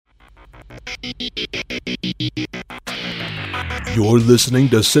You're listening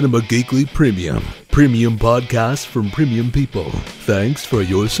to Cinema Geekly Premium. Premium podcasts from premium people. Thanks for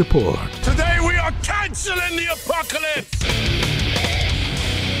your support. Today we are canceling the apocalypse!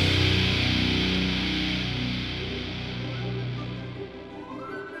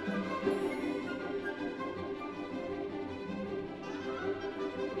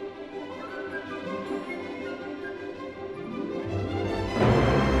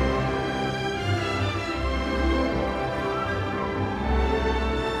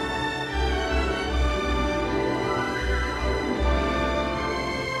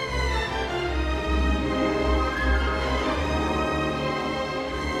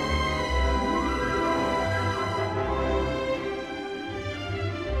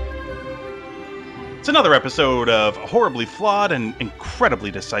 It's another episode of Horribly Flawed and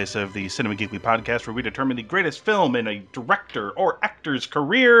Incredibly Decisive, the Cinema Geekly podcast where we determine the greatest film in a director or actor's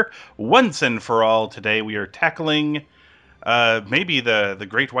career once and for all. Today we are tackling maybe the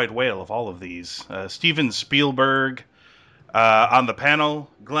great white whale of all of these. Steven Spielberg on the panel.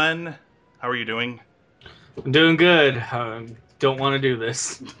 Glenn, how are you doing? I'm doing good. Don't want to do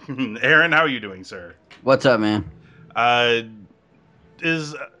this. Aaron, how are you doing, sir? What's up, man?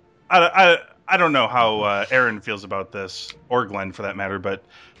 I don't know how Aaron feels about this, or Glenn for that matter, but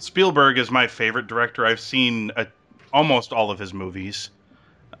Spielberg is my favorite director. I've seen almost all of his movies.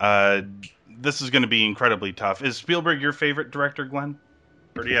 This is going to be incredibly tough. Is Spielberg your favorite director, Glenn?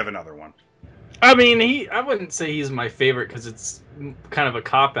 Or do you have another one? I mean, I wouldn't say he's my favorite because it's kind of a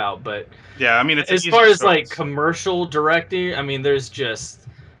cop-out, but yeah, I mean, it's as far as like commercial directing, I mean, there's just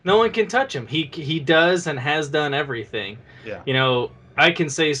no one can touch him. He does and has done everything. Yeah. You know, I can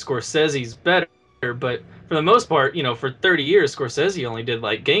say Scorsese's better, but for the most part, you know, for 30 years, Scorsese only did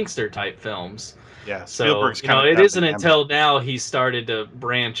like gangster type films. Yeah, so Spielberg's it isn't until now he started to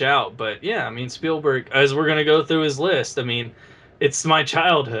branch out. But yeah, I mean, Spielberg, as we're gonna go through his list, I mean, it's my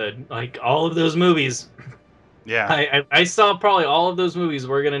childhood. Like all of those movies. Yeah, I saw probably all of those movies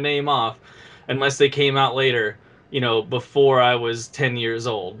we're gonna name off, unless they came out later. You know, before I was 10 years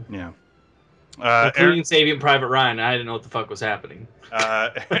old. Yeah. Including Saving Private Ryan. I didn't know what the fuck was happening.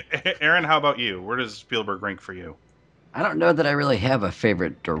 Aaron, how about you? Where does Spielberg rank for you? I don't know that I really have a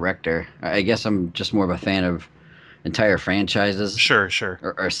favorite director. I guess I'm just more of a fan of entire franchises. Sure.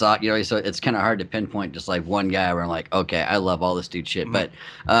 Or so it's kind of hard to pinpoint just like one guy where I'm like, okay, I love all this dude shit. Mm-hmm.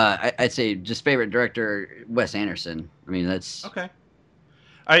 But I'd say just favorite director, Wes Anderson. I mean, that's... Okay.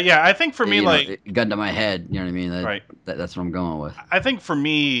 Yeah, I think for me, gun to my head, you know what I mean? Right. That's what I'm going with. I think for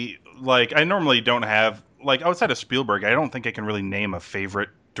me, like, I normally don't have, like, outside of Spielberg, I don't think I can really name a favorite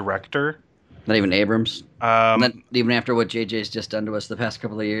director. Not even Abrams? Not even after what JJ's just done to us the past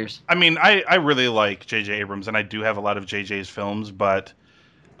couple of years? I mean, I really like JJ Abrams, and I do have a lot of JJ's films, but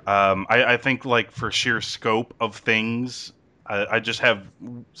I think, like, for sheer scope of things, I just have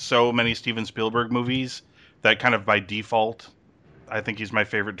so many Steven Spielberg movies that kind of by default, I think he's my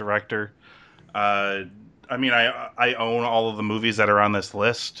favorite director. I mean, I own all of the movies that are on this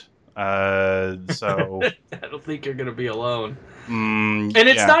list. So I don't think you're gonna be alone. And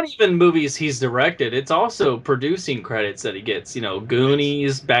it's not even movies he's directed. It's also producing credits that he gets. You know,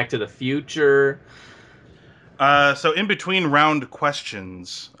 Goonies, Back to the Future. So in between round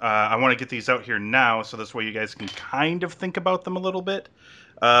questions, I want to get these out here now, so this way you guys can kind of think about them a little bit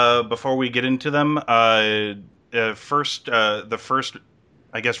before we get into them. The first,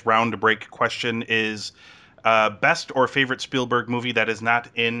 I guess, round break question is best or favorite Spielberg movie that is not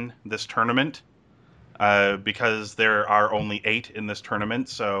in this tournament, because there are only 8 in this tournament.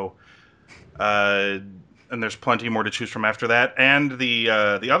 So, and there's plenty more to choose from after that. And the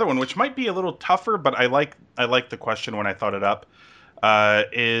other one, which might be a little tougher, but I like the question when I thought it up,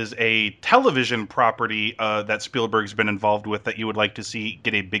 is a television property that Spielberg's been involved with that you would like to see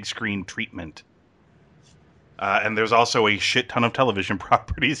get a big screen treatment. And there's also a shit ton of television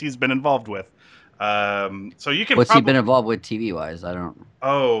properties he's been involved with. So you can. What's he been involved with TV-wise? I don't.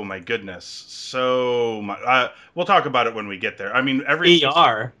 Oh my goodness! So much. We'll talk about it when we get there. I mean,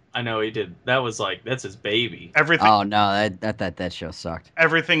 ER. I know he did. That's his baby. Everything. Oh no, that show sucked.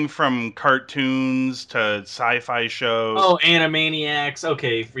 Everything from cartoons to sci-fi shows. Oh, Animaniacs.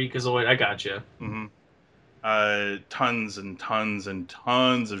 Okay, Freakazoid. I gotcha. Mm-hmm. Tons and tons and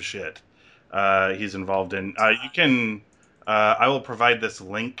tons of shit. He's involved in. You can. I will provide this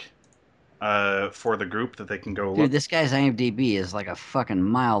link for the group that they can go look. Dude, this guy's IMDb is like a fucking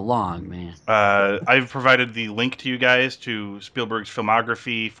mile long, man. I've provided the link to you guys to Spielberg's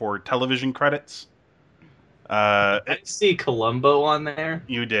filmography for television credits. I see Columbo on there.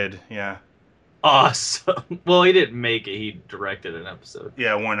 You did, yeah. Awesome. Well, he didn't make it. He directed an episode.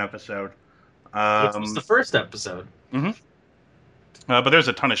 Yeah, one episode. Which was the first episode. Mm-hmm. But there's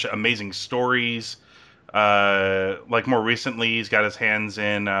a ton of amazing stories. Like more recently, he's got his hands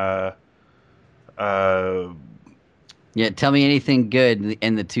in. Yeah, tell me anything good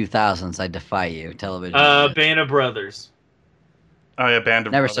in the 2000s. I defy you. Television. Band of Brothers. Oh yeah, Band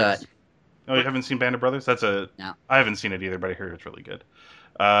of Never Brothers. saw it. Oh, you haven't seen Band of Brothers? No. I haven't seen it either, but I hear it's really good.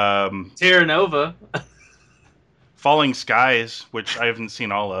 Terra Nova. Falling Skies, which I haven't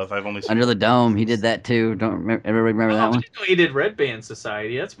seen all of. I've only seen Under the Dome. He did that too. Everybody remember that one? I didn't know he did Red Band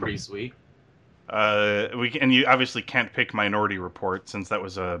Society. That's pretty sweet. And you obviously can't pick Minority Report since that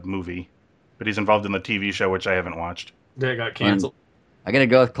was a movie, but he's involved in the TV show, which I haven't watched. That got canceled. I gotta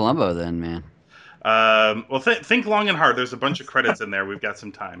go with Columbo then, man. Well, think long and hard. There's a bunch of credits in there. We've got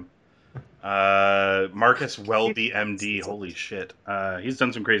some time. Marcus Welby, MD. Holy shit. He's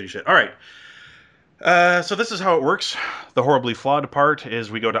done some crazy shit. All right. So this is how it works. The horribly flawed part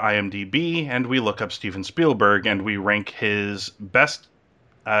is we go to IMDb and we look up Steven Spielberg and we rank his best.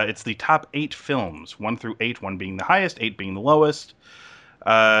 It's the top 8 films, 1 through 8, 1 being the highest, 8 being the lowest.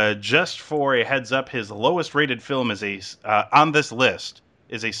 Just for a heads up, his lowest rated film is on this list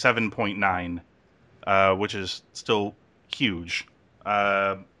is a 7.9, which is still huge.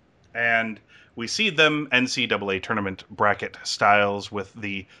 And we seed them NCAA tournament bracket styles with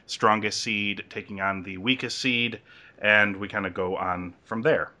the strongest seed taking on the weakest seed, and we kind of go on from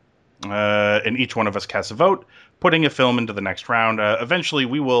there. And each one of us casts a vote, putting a film into the next round. Eventually,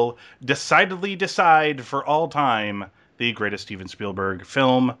 we will decidedly decide for all time the greatest Steven Spielberg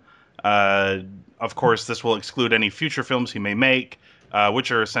film. Of course, this will exclude any future films he may make,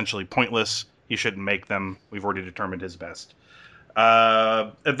 which are essentially pointless. He shouldn't make them. We've already determined his best.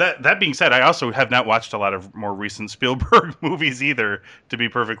 That being said, I also have not watched a lot of more recent Spielberg movies either, to be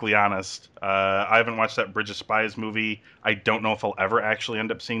perfectly honest. I haven't watched that Bridge of Spies movie. I don't know if I'll ever actually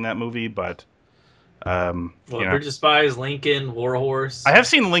end up seeing that movie, but... Bridge of Spies, Lincoln, War Horse. I have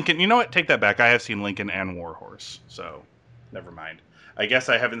seen Lincoln. You know what? Take that back. I have seen Lincoln and War Horse, so never mind. I guess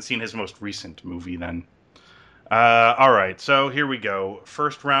I haven't seen his most recent movie then. All right, so here we go.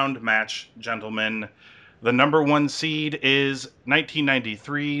 First round match, gentlemen. The number 1 seed is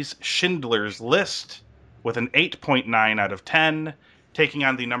 1993's Schindler's List with an 8.9 out of 10, taking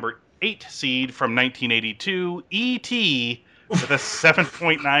on the number 8 seed from 1982, E.T., with a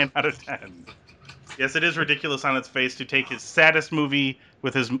 7.9 out of 10. Yes, it is ridiculous on its face to take his saddest movie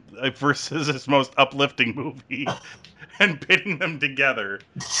with his versus his most uplifting movie and pitting them together.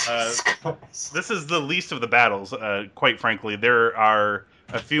 This is the least of the battles, quite frankly. There are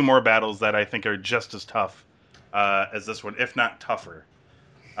a few more battles that I think are just as tough as this one, if not tougher.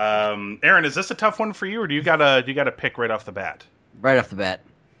 Aaron, is this a tough one for you, or do you gotta pick right off the bat? Right off the bat.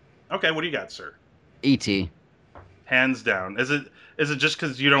 Okay, what do you got, sir? E.T. Hands down. Is it just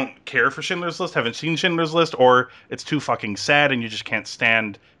because you don't care for Schindler's List, haven't seen Schindler's List, or it's too fucking sad and you just can't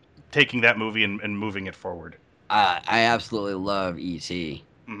stand taking that movie and moving it forward? I absolutely love E.T.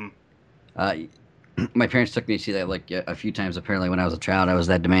 Mm-hmm. My parents took me to see that like a few times. Apparently, when I was a child, I was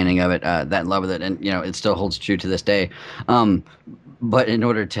that demanding of it, that in love with it, and it still holds true to this day. But in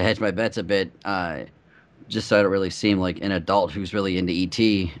order to hedge my bets a bit, just so I don't really seem like an adult who's really into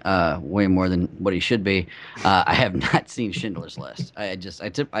E.T. Way more than what he should be, I have not seen Schindler's List. I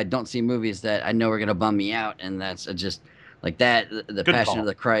don't see movies that I know are gonna bum me out, and that's just like that. The Good Passion call. of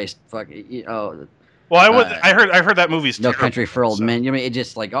the Christ, Well, I heard that movie's No terrible, Country for Old so. Men. It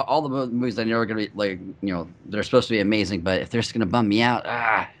just like all the movies I know are gonna be like they're supposed to be amazing, but if they're just gonna bum me out,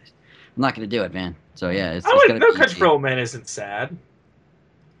 I'm not gonna do it, man. So yeah, it's gonna No be Country E.T. for Old Men isn't sad.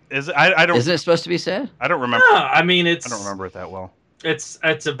 I don't. Isn't it supposed to be sad? I don't remember. No, I mean I don't remember it that well.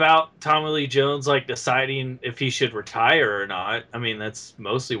 It's about Tommy Lee Jones like deciding if he should retire or not. I mean, that's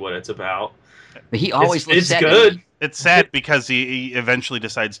mostly what it's about. But he always looks it's sad. good. It's sad because he eventually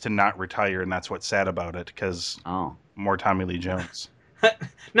decides to not retire, and that's what's sad about it. Because more Tommy Lee Jones.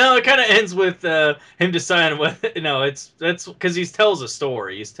 No, it kind of ends with him deciding whether that's because he tells a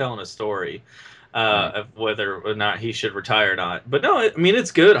story. He's telling a story of whether or not he should retire or not. But no, I mean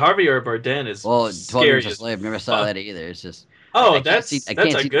it's good. Javier Bardem is 12 scary Years a as Slave. Never saw that either. It's just that's I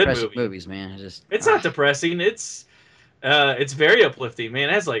can't a see good depressing movie. movies, man. It's not depressing. It's very uplifting, man.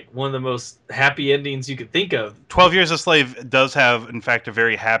 It has like one of the most happy endings you could think of. 12 Years a Slave does have, in fact, a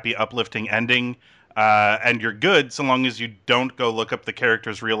very happy, uplifting ending. And you're good so long as you don't go look up the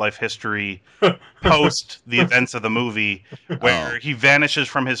character's real life history post the events of the movie, where he vanishes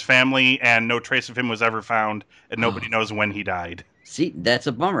from his family and no trace of him was ever found, and nobody knows when he died. See, that's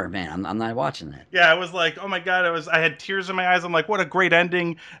a bummer, man. I'm not watching that. Yeah, I was like, oh my god, I had tears in my eyes. I'm like, what a great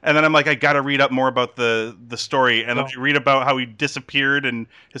ending. And then I'm like, I gotta read up more about the story. And then I read about how he disappeared and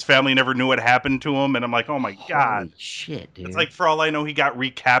his family never knew what happened to him. And I'm like, oh my god, Holy shit, dude! it's like for all I know, he got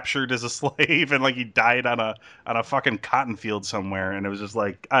recaptured as a slave and like he died on a fucking cotton field somewhere. And it was just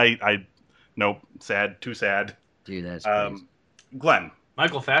like, I nope, sad, too sad. Dude, that's crazy. Glenn,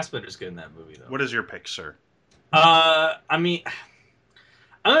 Michael Fassbender's good in that movie, though. what is your pick, sir? I mean,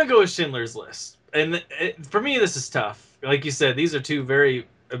 I'm gonna go with Schindler's List, and for me, this is tough. Like you said, these are two very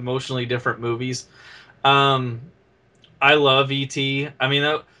emotionally different movies. I love E.T. I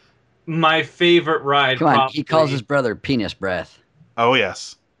mean, my favorite ride. Come on, probably, he calls his brother penis breath. Oh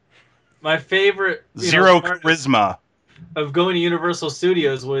yes, my favorite zero charisma. Of going to Universal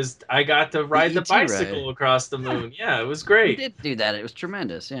Studios was I got to ride the ET bicycle ride. across the moon. Yeah, it was He great. did do that. It was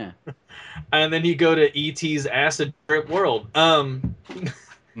tremendous. Yeah. And then you go to E.T.'s acid trip world.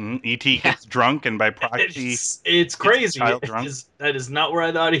 E.T. gets drunk and by proxy, It's crazy. child drunk. That is not where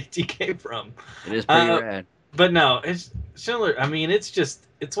I thought E.T. came from. It is pretty rad. But no, it's Schindler. I mean, it's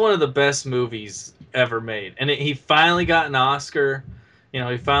one of the best movies ever made, and he finally got an Oscar.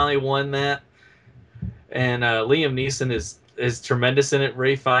 He finally won that. And Liam Neeson is tremendous in it.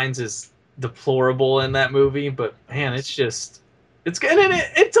 Ray Fiennes is deplorable in that movie, but man, it's good, and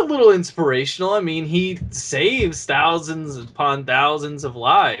it's a little inspirational. I mean, he saves thousands upon thousands of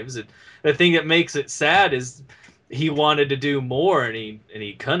lives. And the thing that makes it sad is he wanted to do more, and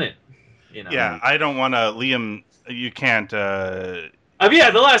he couldn't. Yeah, I don't want to, Liam. You can't. I mean,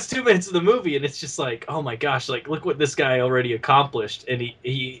 yeah, the last 2 minutes of the movie, and it's just like, oh my gosh, like look what this guy already accomplished, and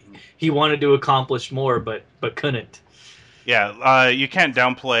he wanted to accomplish more, but couldn't. Yeah, you can't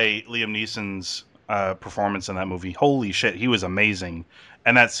downplay Liam Neeson's performance in that movie. Holy shit, he was amazing.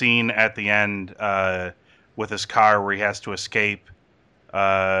 And that scene at the end with his car where he has to escape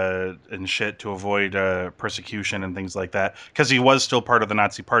and shit to avoid persecution and things like that, because he was still part of the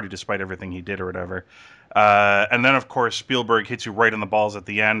Nazi Party despite everything he did or whatever. And then, of course, Spielberg hits you right on the balls at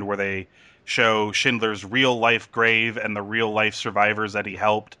the end where they show Schindler's real-life grave and the real-life survivors that he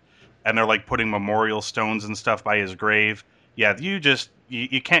helped. And they're, like, putting memorial stones and stuff by his grave. Yeah, you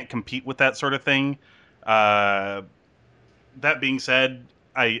can't compete with that sort of thing. That being said,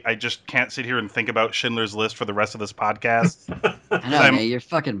 I just can't sit here and think about Schindler's List for the rest of this podcast. I know, man. You're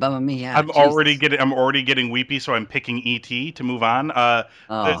fucking bumming me out. I'm already getting weepy, so I'm picking E.T. to move on.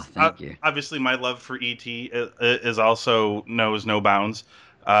 Thank you. Obviously, my love for E.T. is also knows no bounds.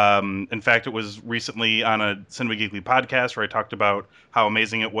 In fact, it was recently on a Cinema Geekly podcast where I talked about how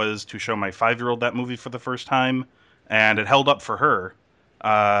amazing it was to show my 5-year-old that movie for the first time, and it held up for her.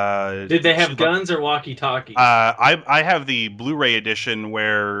 Did they have guns or walkie-talkies? I have the Blu-ray edition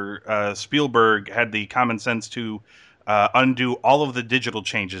where Spielberg had the common sense to undo all of the digital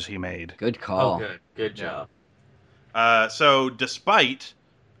changes he made. Good call. Oh, good job. So despite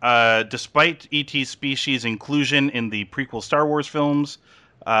E.T.'s species inclusion in the prequel Star Wars films,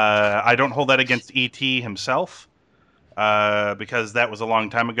 I don't hold that against E.T. himself, because that was a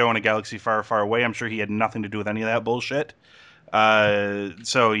long time ago in a galaxy far, far away. I'm sure he had nothing to do with any of that bullshit.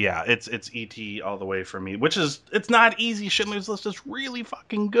 So yeah, it's E.T. all the way for me, it's not easy. Schindler's List is really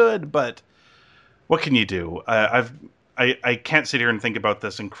fucking good, but what can you do? I can't sit here and think about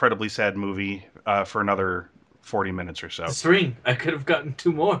this incredibly sad movie for another 40 minutes or so. The string. I could have gotten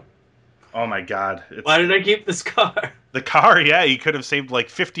 2 more. Oh my god. Why did I keep this car? The car, yeah, you could have saved like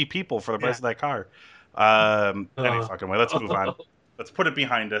 50 people for the price of that car. Any fucking way. Let's move on. Let's put it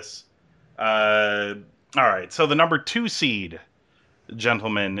behind us. All right, so the number 2 seed,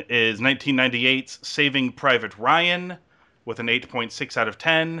 gentlemen, is 1998's Saving Private Ryan with an 8.6 out of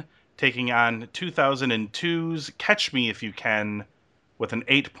 10, taking on 2002's Catch Me If You Can with an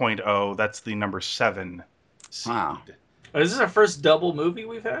 8.0. That's the number 7 seed. Wow. Is this our first double movie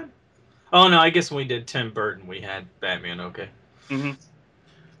we've had? Oh, no, I guess when we did Tim Burton, we had Batman, okay. Mm-hmm.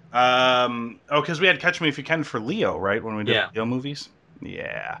 Because we had Catch Me If You Can for Leo, right, when we did Leo movies?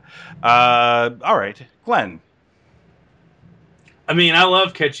 Yeah. All right, Glenn. I mean, I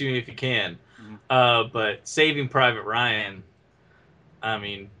love Catch Me If You Can, but Saving Private Ryan, I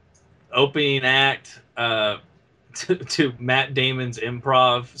mean, opening act to Matt Damon's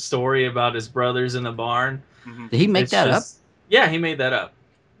improv story about his brothers in the barn. Mm-hmm. Did he make that up? Yeah, he made that up.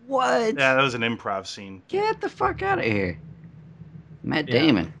 What? Yeah, that was an improv scene. Get the fuck out of here. Matt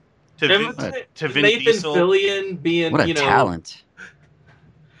Damon. To Vin Nathan Diesel. Fillion being, what a talent.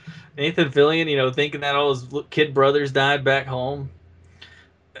 Nathan Fillion, thinking that all his kid brothers died back home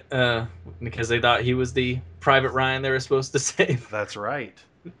because they thought he was the Private Ryan they were supposed to save. That's right.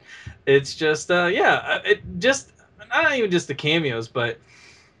 It's just, not even just the cameos, but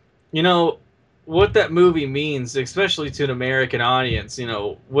you know what that movie means, especially to an American audience. You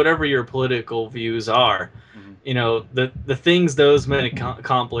know, whatever your political views are, you know, the things those men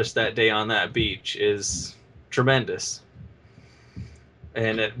accomplished that day on that beach is tremendous.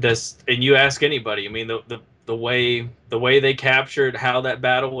 And and you ask anybody, I mean, the way they captured how that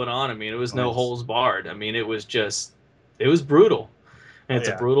battle went on, I mean, it was no holes barred. I mean, it was brutal. And it's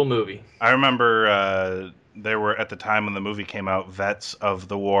a brutal movie. I remember there were, at the time when the movie came out, vets of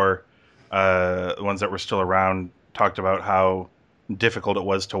the war, the ones that were still around, talked about how difficult it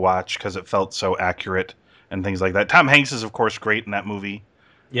was to watch because it felt so accurate and things like that. Tom Hanks is, of course, great in that movie.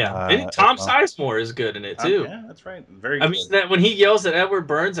 Yeah, and Tom Sizemore is good in it too. Yeah, that's right. Very good. I mean, that when he yells at Edward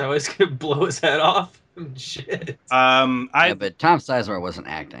Burns, I always could blow his head off. Shit. Yeah, but Tom Sizemore wasn't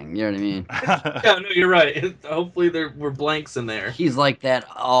acting. You know what I mean? Yeah, no, you're right. Hopefully there were blanks in there. He's like that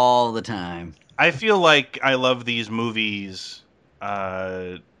all the time. I feel like I love these movies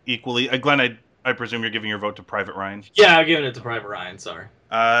equally. Glenn, I presume you're giving your vote to Private Ryan? Yeah, I'm giving it to Private Ryan, sorry.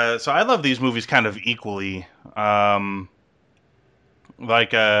 So I love these movies kind of equally. I'm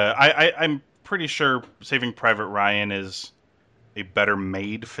pretty sure Saving Private Ryan is a better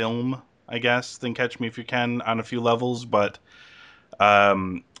made film, I guess, than Catch Me If You Can on a few levels, but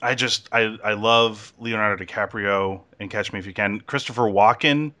I love Leonardo DiCaprio in Catch Me If You Can. Christopher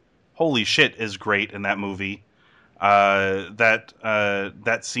Walken, holy shit, is great in that movie.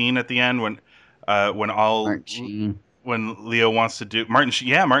 That scene at the end when Leo wants to do Martin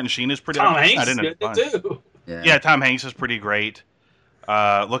Sheen is pretty. Tom Hanks is good too. Yeah, Tom Hanks is pretty great.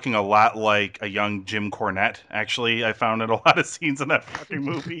 Looking a lot like a young Jim Cornette, actually, I found in a lot of scenes in that fucking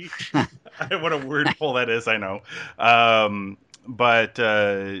movie. What a weird pull that is, I know.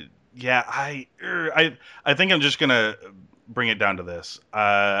 Yeah, I think I'm just gonna bring it down to this.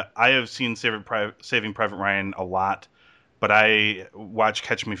 I have seen Saving Private Ryan a lot, but I watch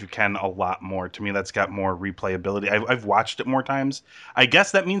Catch Me If You Can a lot more. To me, that's got more replayability. I've watched it more times. I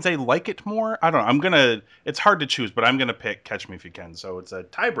guess that means I like it more. I don't know. It's hard to choose, but I'm gonna pick Catch Me If You Can. So it's a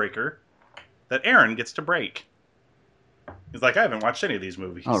tiebreaker that Aaron gets to break. He's like, I haven't watched any of these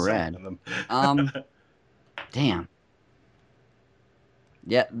movies. Oh, rad. Damn.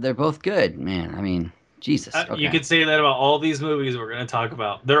 Yeah, they're both good, man. I mean, Jesus. Okay. You could say that about all these movies we're going to talk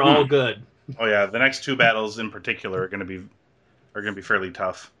about. They're all good. Oh yeah, the next two battles in particular are going to be fairly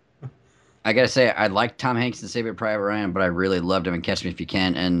tough. I gotta say, I like Tom Hanks in Saving Private Ryan, but I really loved him in Catch Me If You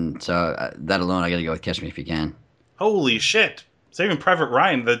Can, and so that alone, I gotta go with Catch Me If You Can. Holy shit! Saving Private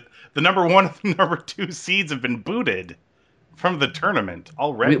Ryan, the number one and number two seeds have been booted from the tournament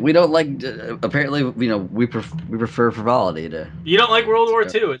already. We don't like. Apparently, we prefer frivolity to. You don't like World War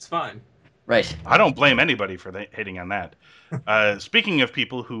II? It's fine. Right. I don't blame anybody for hating on that. Speaking of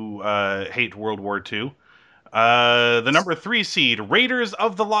people who hate World War II, the number 3 seed, Raiders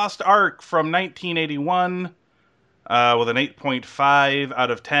of the Lost Ark from 1981, with an 8.5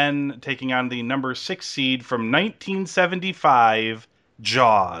 out of 10, taking on the number 6 seed from 1975,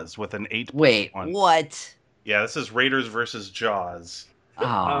 Jaws, with an 8.1. Wait, what? Yeah, this is Raiders versus Jaws.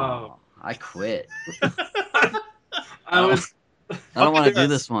 Oh. I quit. I don't want to do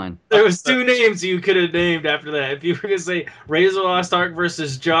this one. There was 2 names you could have named after that. If you were going to say Raiders of the Lost Ark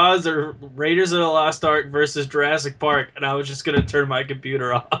versus Jaws or Raiders of the Lost Ark versus Jurassic Park, and I was just going to turn my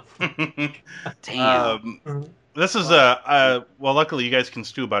computer off. Damn. This is well, luckily you guys can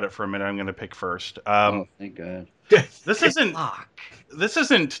stew about it for a minute. I'm going to pick first. Thank God. This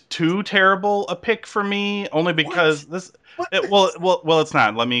isn't too terrible a pick for me, only because it's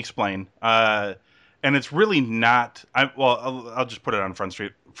not. Let me explain. And it's really not. I'll just put it on Front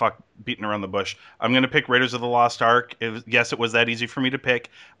Street. Fuck beating around the bush. I'm gonna pick Raiders of the Lost Ark. Yes, it was that easy for me to pick.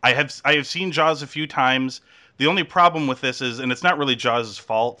 I have seen Jaws a few times. The only problem with this is, and it's not really Jaws'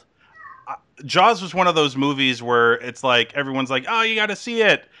 fault. Jaws was one of those movies where it's like everyone's like, "Oh, you got to see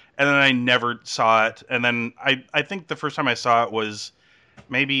it," and then I never saw it. And then I think the first time I saw it was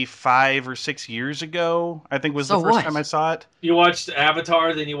maybe 5 or 6 years ago. I think was the first time I saw it. You watched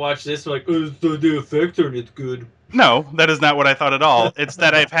Avatar, then you watched this, like, oh, the effects aren't as good. No, that is not what I thought at all. It's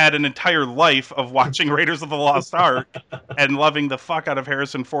that I've had an entire life of watching Raiders of the Lost Ark and loving the fuck out of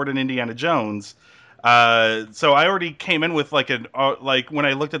Harrison Ford and Indiana Jones. So I already came in with like when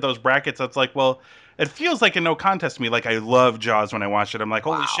I looked at those brackets, it's like, well, it feels like a no contest to me. Like I love Jaws when I watched it. I'm like,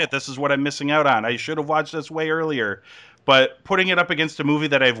 holy shit, this is what I'm missing out on. I should have watched this way earlier. But putting it up against a movie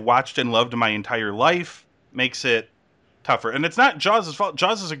that I've watched and loved my entire life makes it tougher. And it's not Jaws' fault.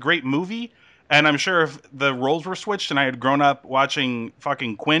 Jaws is a great movie. And I'm sure if the roles were switched and I had grown up watching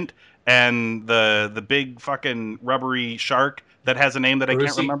fucking Quint and the big fucking rubbery shark that has a name that I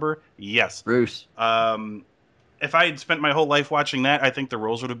can't remember. Yes. Bruce. if I had spent my whole life watching that, I think the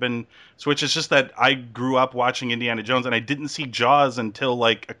roles would have been switched. It's just that I grew up watching Indiana Jones, and I didn't see Jaws until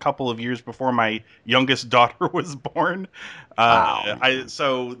like a couple of years before my youngest daughter was born. Wow.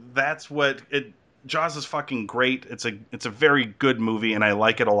 So that's what it. Jaws is fucking great. It's a very good movie, and I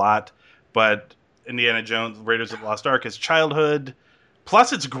like it a lot. But Indiana Jones, Raiders of the Lost Ark is childhood.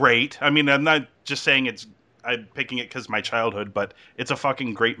 Plus, it's great. I mean, I'm not just saying I'm picking it because my childhood, but it's a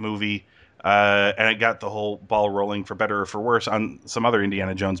fucking great movie. And it got the whole ball rolling for better or for worse on some other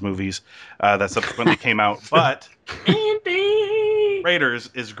Indiana Jones movies that subsequently came out. But Andy! Raiders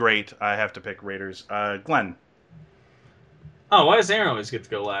is great. I have to pick Raiders. Glenn. Oh, why does Aaron always get to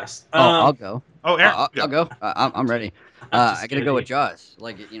go last? I'll go. Oh, Aaron. I'll go. I'm ready. just I gotta go with kidding. Jaws.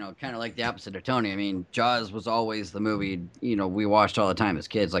 Like, kind of like the opposite of Tony. I mean, Jaws was always the movie, we watched all the time as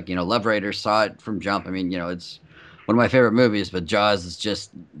kids. Like, Love Raiders, saw it from jump. I mean, it's one of my favorite movies, but Jaws is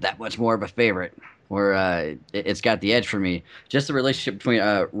just that much more of a favorite. Where it's got the edge for me. Just the relationship between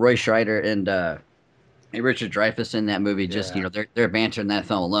Roy Scheider and Richard Dreyfuss in that movie, just their banter in that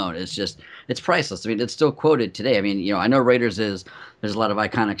film alone is it's priceless. I mean, it's still quoted today. I mean, I know Raiders there's a lot of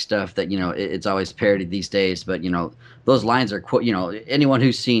iconic stuff that it's always parodied these days, but those lines are quote. Anyone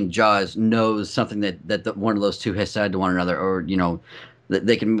who's seen Jaws knows something that one of those two has said to one another, or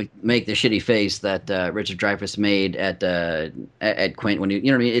they can make the shitty face that Richard Dreyfuss made at Quint when you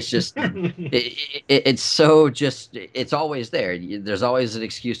know what I mean. It's just it's so it's always there. There's always an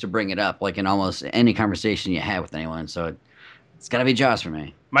excuse to bring it up, like in almost any conversation you have with anyone. So it's got to be Jaws for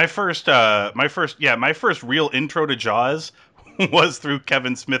me. My first real intro to Jaws was through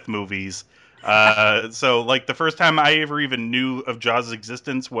Kevin Smith movies. So like the first time I ever even knew of Jaws'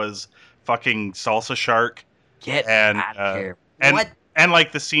 existence was fucking Salsa Shark. Get and out of here. and What? and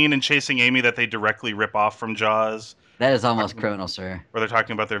like the scene in Chasing Amy that they directly rip off from Jaws, That is almost criminal, sir. where they're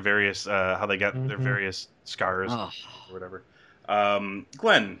talking about their various how they got their various scars Oh. or whatever.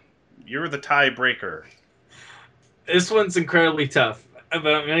 Glenn, you're the tiebreaker. This one's incredibly tough, but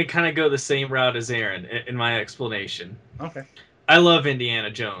I'm going to kind of go the same route as Aaron in my explanation. Okay. I love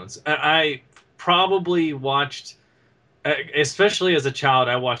Indiana Jones. I probably watched, especially as a child,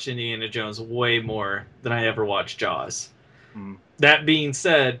 I watched Indiana Jones way more than I ever watched Jaws. That being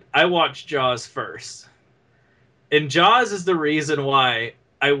said, I watched Jaws first. And Jaws is the reason why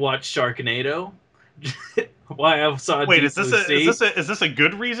I watched Sharknado. Why I saw Wait, Deep is Blue Sea. is this a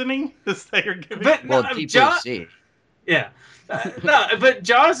good reasoning that you're giving? But Well, no, Deep Blue Jaws, Sea. yeah. No, but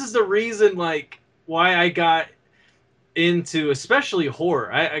Jaws is the reason, like, why I got into especially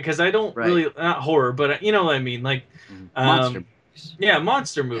horror. Because I don't Right. really, not horror, but you know what I mean, like Monster movies. yeah,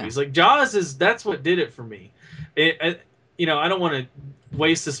 monster movies. Like Jaws that's what did it for me. I don't want to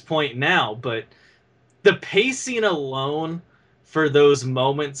waste this point now, but the pacing alone for those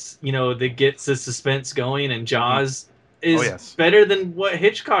moments, that gets the suspense going, and Jaws is better than what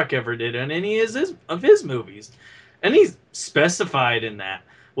Hitchcock ever did in any of his movies. And he's specified in that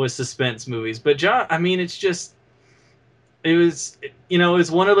was suspense movies. But Jaws, I mean, it's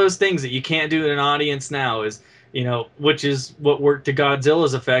one of those things that you can't do in an audience now, which is what worked to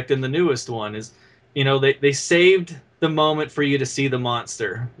Godzilla's effect in the newest one is, they saved the moment for you to see the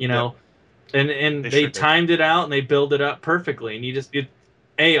monster, and they timed it out and they build it up perfectly.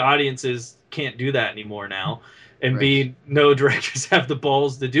 And audiences can't do that anymore now. And B, no directors have the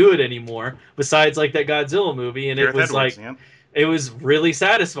balls to do it anymore, besides like that Godzilla movie. And it was it was really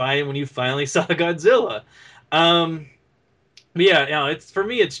satisfying when you finally saw Godzilla. But yeah, for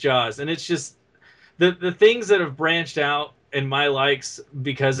me, it's Jaws. And it's just the things that have branched out in my likes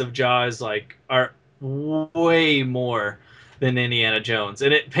because of Jaws, like, are way more than Indiana Jones.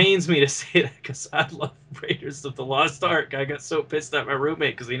 And it pains me to say that because I love Raiders of the Lost Ark. I got so pissed at my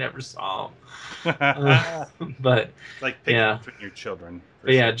roommate because he never saw them. But like picking between your children.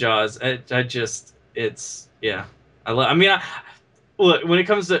 But yeah, Jaws. Look, when it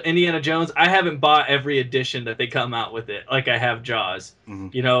comes to Indiana Jones, I haven't bought every edition that they come out with it like I have Jaws.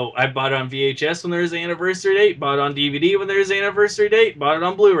 Mm-hmm. I bought it on VHS when there was an anniversary date, bought it on DVD when there was an anniversary date, bought it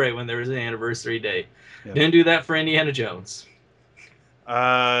on Blu-ray when there was an anniversary date. Yeah. Didn't do that for Indiana Jones.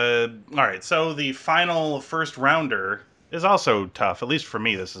 All right, so the final first rounder is also tough. At least for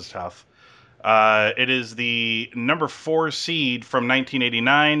me, this is tough. It is the number 4 seed from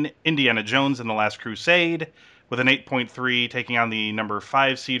 1989, Indiana Jones and the Last Crusade, with an 8.3, taking on the number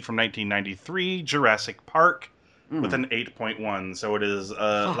 5 seed from 1993, Jurassic Park, with an 8.1. So it is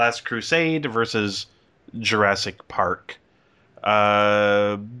Last Crusade versus Jurassic Park.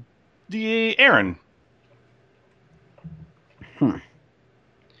 Aaron.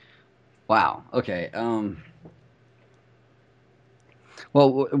 Wow. Okay.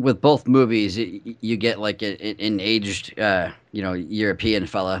 Well, with both movies, you get like an aged, European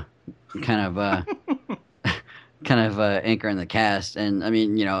fella, kind of, anchoring the cast. And I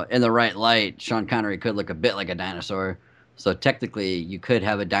mean, in the right light, Sean Connery could look a bit like a dinosaur. So technically, you could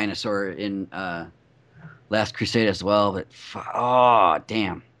have a dinosaur in Last Crusade as well. But oh,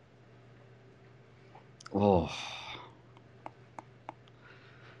 damn. Oh.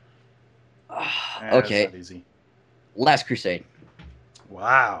 Okay. That's not easy. Last Crusade.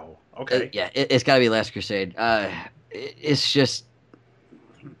 Wow. Okay. Yeah, it's got to be Last Crusade. It's just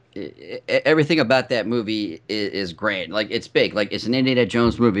everything about that movie is great. Like it's big, like it's an Indiana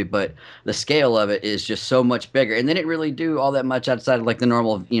Jones movie, but the scale of it is just so much bigger. And they didn't really do all that much outside of like the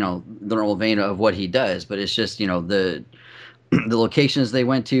normal vein of what he does. But it's just the the locations they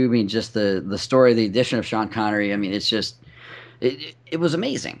went to. I mean, just the story, the addition of Sean Connery. I mean, it's just. It was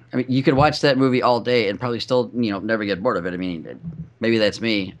amazing. I mean, you could watch that movie all day and probably still, never get bored of it. I mean, maybe that's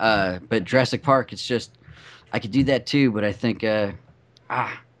me. But Jurassic Park, it's just, I could do that too. But I think, yeah,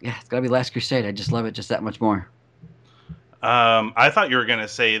 it's gotta be Last Crusade. I just love it just that much more. I thought you were gonna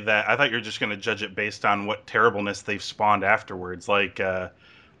say that. I thought you were just gonna judge it based on what terribleness they've spawned afterwards. Like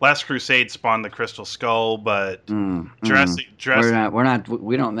Last Crusade spawned the Crystal Skull, but Jurassic.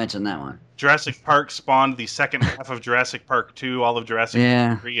 We don't mention that one. Jurassic Park spawned the second half of Jurassic Park 2, all of Jurassic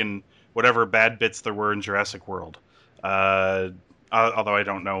Park 3, and whatever bad bits there were in Jurassic World. Although I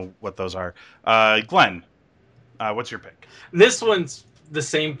don't know what those are. Glenn, what's your pick? This one's the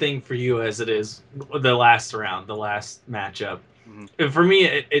same thing for you as it is the last round, the last matchup. Mm-hmm. For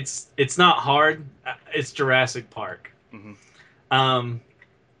me, it's not hard. It's Jurassic Park. Mm-hmm.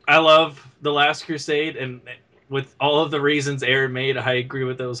 I love The Last Crusade, and with all of the reasons Aaron made, I agree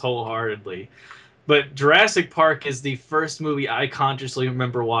with those wholeheartedly. But Jurassic Park is the first movie I consciously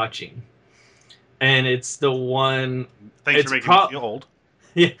remember watching. And it's the one... Thanks for making me feel old.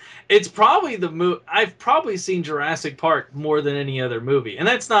 Yeah, it's probably the movie... I've probably seen Jurassic Park more than any other movie. And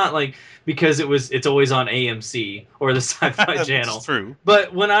that's not like because it's always on AMC or the Sci-Fi Channel. That's true.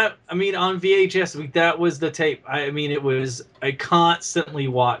 But when on VHS, that was the tape. I constantly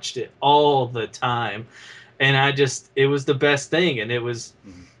watched it all the time. And it was the best thing. And it was,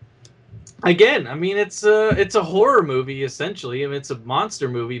 again, it's a horror movie, essentially. I mean, it's a monster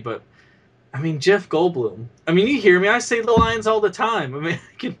movie, but, Jeff Goldblum. You hear me, I say the lines all the time.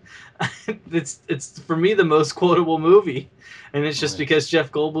 It's for me, the most quotable movie. And it's just because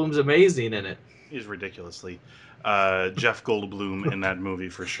Jeff Goldblum's amazing in it. He's ridiculously Jeff Goldblum in that movie,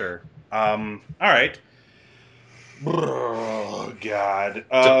 for sure. All right. Oh, God.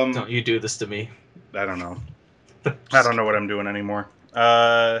 Don't you do this to me. I don't know. I don't know what I'm doing anymore.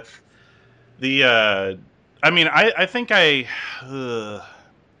 I think I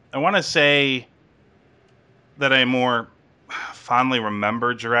want to say that I more fondly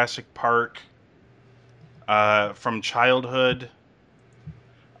remember Jurassic Park from childhood.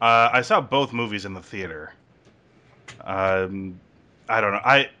 I saw both movies in the theater. I don't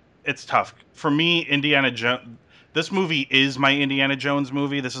know. It's tough for me. Indiana Jones. This movie is my Indiana Jones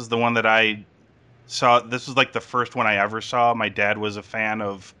movie. This is the one that I saw. This was like the first one I ever saw. My dad was a fan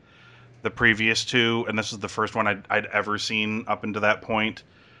of the previous two, and this is the first one I'd ever seen up until that point.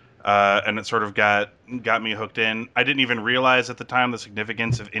 And it sort of got me hooked in. I didn't even realize at the time the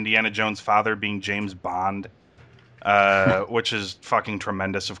significance of Indiana Jones' father being James Bond, which is fucking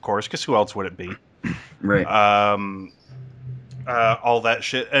tremendous, of course, because who else would it be? Right. All that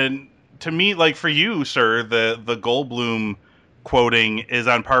shit. And to me, like for you, sir, the Goldblum quoting is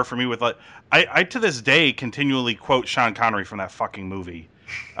on par for me with like I to this day continually quote Sean Connery from that fucking movie.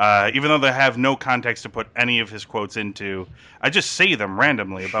 Even though they have no context to put any of his quotes into, I just say them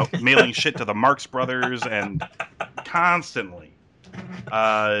randomly about mailing shit to the Marx Brothers and constantly.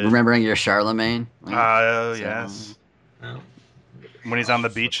 Remembering your Charlemagne? Yes. When he's on the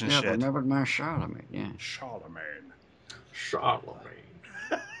beach and shit. Yeah, remembered my Charlemagne, yeah. Charlemagne.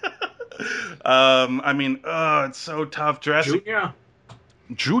 It's so tough. Jurassic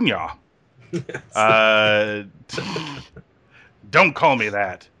Junior. Yes. Don't call me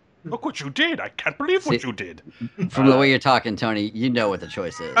that. Look what you did. I can't believe what you did. From the way you're talking, Tony, you know what the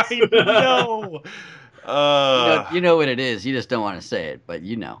choice is. I know. You know what it is. You just don't want to say it, but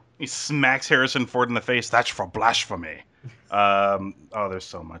you know. He smacks Harrison Ford in the face. That's for blasphemy. There's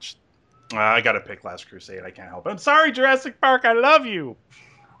so much. I got to pick Last Crusade. I can't help it. I'm sorry, Jurassic Park. I love you.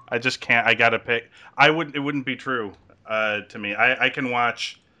 I just can't. I got to pick. It wouldn't be true to me.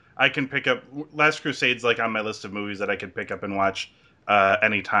 I can pick up Last Crusade's like on my list of movies that I could pick up and watch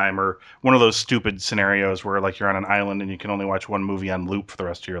anytime, or one of those stupid scenarios where like you're on an island and you can only watch one movie on loop for the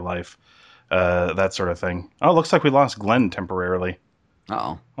rest of your life. That sort of thing. Oh, looks like we lost Glenn temporarily.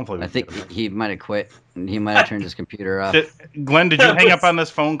 Uh-oh. Hopefully, we I can think get him back. he might have quit. He might have turned his computer off. Glenn, did you hang up on this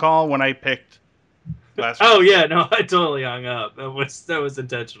phone call when I picked last? Oh yeah, no, I totally hung up. That was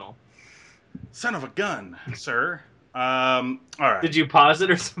intentional. Son of a gun, sir. All right. Did you pause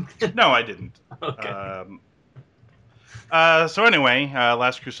it or something? No, I didn't. Okay. So anyway,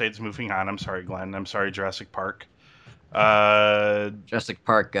 Last Crusade's moving on. I'm sorry, Glenn. I'm sorry, Jurassic Park. Jurassic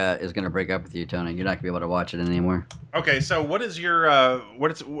Park is going to break up with you, Tony. You're not going to be able to watch it anymore. Okay, so what is your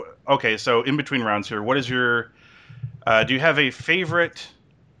okay? So in between rounds here, what is your? Do you have a favorite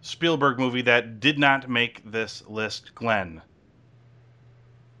Spielberg movie that did not make this list, Glenn?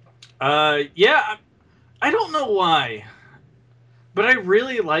 Yeah, I don't know why, but I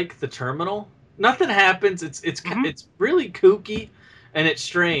really like The Terminal. Nothing happens. It's really kooky, and it's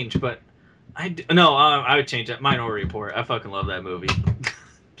strange. But I would change that. Minority Report. I fucking love that movie.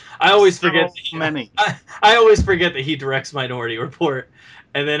 I always forget. I always forget that he directs Minority Report,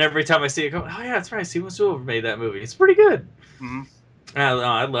 and then every time I see it, I go, oh yeah, that's right. Steven Spielberg made that movie. It's pretty good. Mm-hmm. I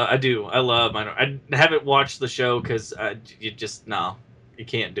love Minority. I haven't watched the show because you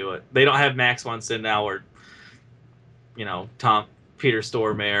can't do it. They don't have Max von Sydow or Peter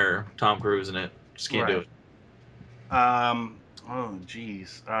Stormare or Tom Cruise in it. Just can't do it. Oh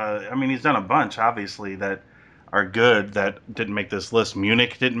geez. I mean, he's done a bunch, obviously, that are good that didn't make this list.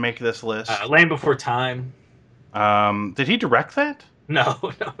 Munich didn't make this list. Land Before Time. Did he direct that? No,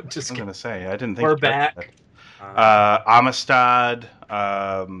 just I was kidding. gonna say I didn't think. We're he directed back. that. Amistad.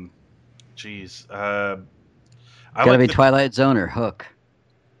 Geez. Gotta be Twilight Zone or Hook.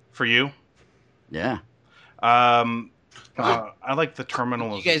 For you? Yeah. I like The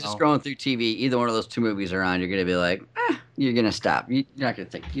Terminal. You guys are scrolling through TV. Either one of those two movies are on. You're gonna be like, you're gonna stop. You're not gonna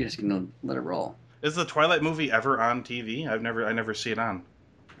think. You're just gonna let it roll. Is the Twilight movie ever on TV? I never see it on.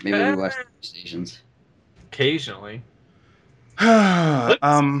 Maybe we watch the stations. Occasionally. I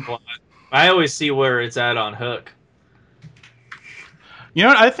always see where it's at on Hook. You know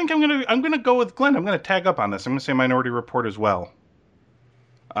what? I think I'm gonna go with Glenn. I'm gonna tag up on this. I'm gonna say Minority Report as well.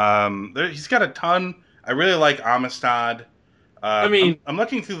 He's got a ton. I really like Amistad. I'm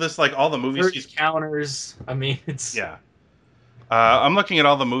looking through this, like all the movies he's counters. I mean, it's I'm looking at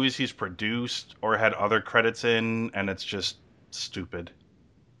all the movies he's produced or had other credits in, and it's just stupid.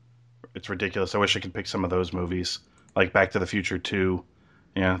 It's ridiculous. I wish I could pick some of those movies, like Back to the Future 2,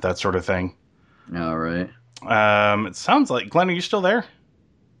 that sort of thing. All right. It sounds like Glenn. Are you still there?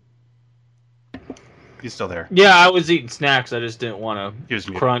 He's still there. Yeah, I was eating snacks. I just didn't want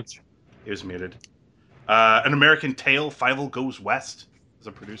to crunch. He was muted. An American Tail, Fievel Goes West. Is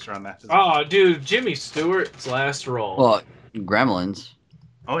a producer on that. Oh, dude, Jimmy Stewart's last role. Well, Gremlins.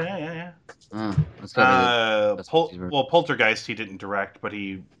 Oh yeah. That's gotta be Poltergeist he didn't direct, but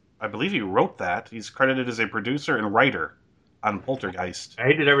I believe he wrote that. He's credited as a producer and writer on Poltergeist.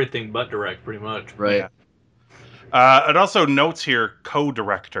 I did everything but direct, pretty much. Right. Yeah. It also notes here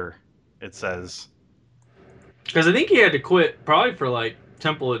co-director. It says Because I think he had to quit probably for like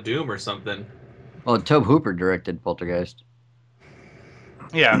Temple of Doom or something. Well, Tobe Hooper directed Poltergeist.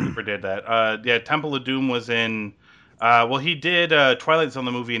 Yeah, Hooper did that. Yeah, Temple of Doom was in. He did Twilight Zone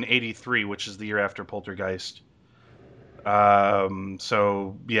the movie in '83, which is the year after Poltergeist.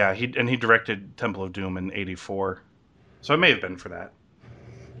 So yeah, he directed Temple of Doom in '84. So it may have been for that.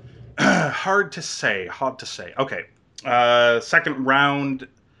 Hard to say. Okay. Second round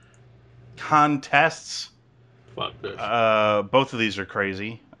contests. Fuck this. Both of these are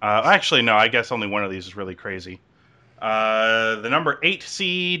crazy. Actually, no. I guess only one of these is really crazy. The number 8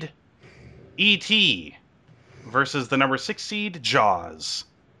 seed, E.T. versus the number 6 seed, Jaws.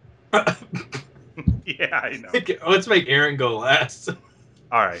 Yeah, I know. Let's make Aaron go last.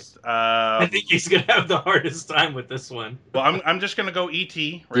 All right. I think he's gonna have the hardest time with this one. Well, I'm just gonna go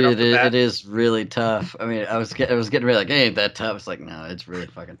E.T. Right off the bat. It is really tough. I mean, I was getting ready like, hey, ain't that tough? It's like, no, it's really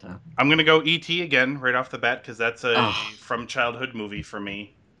fucking tough. I'm gonna go E.T. again right off the bat because that's a from childhood movie for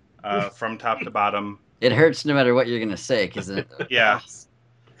me, from top to bottom. It hurts no matter what you're gonna say because yeah.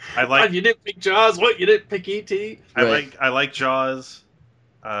 I like. You didn't pick Jaws. What? You didn't pick E.T. I like Jaws,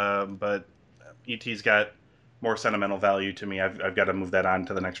 but E.T.'s got more sentimental value to me. I've got to move that on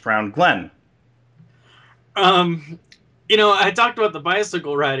to the next round. Glenn. I talked about the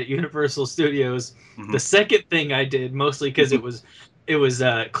bicycle ride at Universal Studios. Mm-hmm. The second thing I did, mostly because it was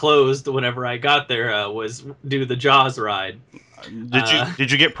closed whenever I got there, was do the Jaws ride.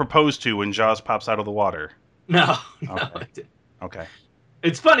 Did you get proposed to when Jaws pops out of the water? No. Okay.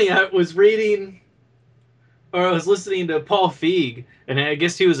 It's funny. I was reading, or I was listening to Paul Feig, and I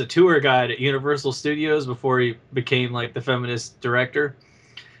guess he was a tour guide at Universal Studios before he became like the feminist director.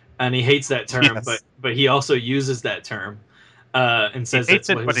 And he hates that term, yes. but he also uses that term. and says He hates that's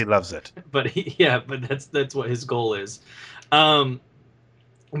it, what but his, he loves it. but that's what his goal is.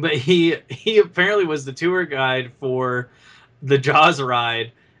 But he apparently was the tour guide for the Jaws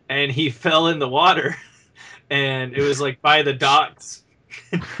ride, and he fell in the water, and it was like by the docks.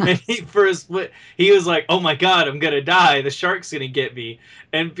 And he was like, "Oh my god, I'm gonna die! The shark's gonna get me!"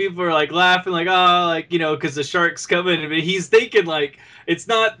 And people are like laughing, like, "Oh, like, you know, because the shark's coming." But he's thinking like, it's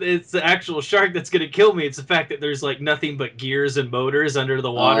the actual shark that's gonna kill me. It's the fact that there's like nothing but gears and motors under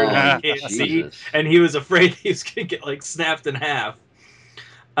the water that he can't see, Jesus. and he was afraid he was gonna get like snapped in half.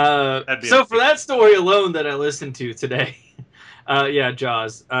 That'd be So for amazing. that story alone that I listened to today, yeah,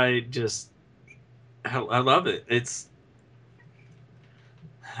 Jaws, I love it.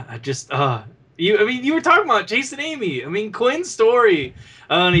 You were talking about Jason Amy. I mean, Quinn's story,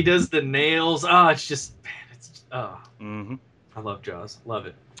 and he does the nails. It's just, man, Mm-hmm. I love Jaws, love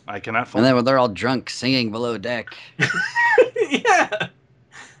it. I cannot. And then when they're all drunk singing below deck, Yeah,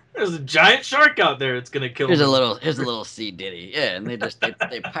 there's a giant shark out there. It's gonna kill here's me. a little C Diddy. Yeah, and they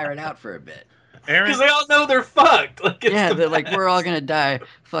pirate out for a bit. Aaron, Because they all know they're fucked. Like, it's Yeah, the they're like, best. we're all gonna die.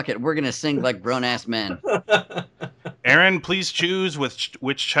 Fuck it, we're gonna sing like grown ass men. Aaron, please choose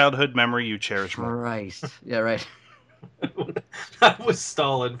which childhood memory you cherish more. Christ. Yeah, right. I was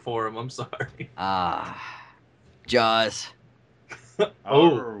stalling for him. I'm sorry. Jaws.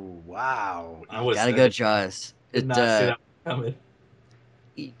 Oh, wow! I was Gotta go Jaws. Did not see that coming.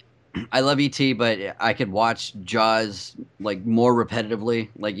 I love E.T., but I could watch Jaws like more repetitively.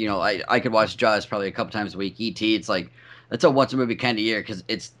 Like, you know, I could watch Jaws probably a couple times a week. E.T., it's like that's a once a movie kind of year because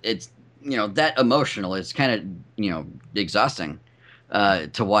it's you know that emotional. It's kind of, you know, exhausting to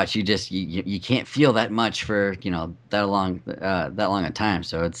watch. You can't feel that much for, you know, that long a time.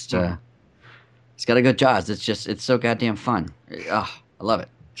 So it's got to go Jaws. It's so goddamn fun. I love it.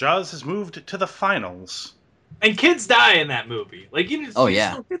 Jaws has moved to the finals. And kids die in that movie. Like, you just, Oh, you yeah.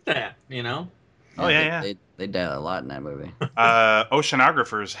 just don't get that, you know? Oh, yeah. They die a lot in that movie.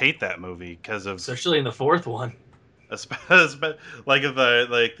 Oceanographers hate that movie because of Especially in the fourth one. like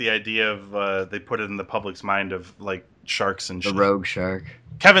the idea of they put it in the public's mind of like sharks and The shit. rogue shark.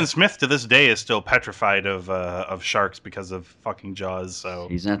 Kevin Smith to this day is still petrified of sharks because of fucking Jaws. So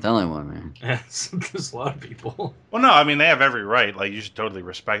He's not the only one, man. There's a lot of people. well, no, I mean they have every right. Like you should totally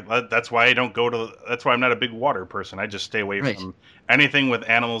respect. That's why I don't go to. That's why I'm not a big water person. I just stay away Right. from anything with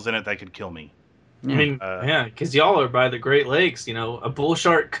animals in it that could kill me. Yeah. I mean, because y'all are by the Great Lakes, you know, a bull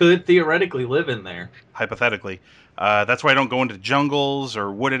shark could theoretically live in there. Hypothetically, that's why I don't go into jungles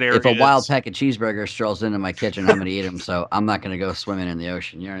or wooded areas. If a wild pack of cheeseburgers strolls into my kitchen, I'm going to eat them. So I'm not going to go swimming in the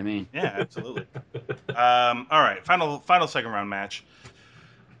ocean. You know what I mean? Yeah, absolutely. All right, final second round match.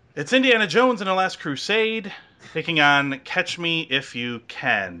 It's Indiana Jones and the Last Crusade taking on Catch Me If You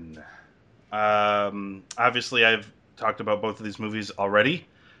Can. Obviously, I've talked about both of these movies already,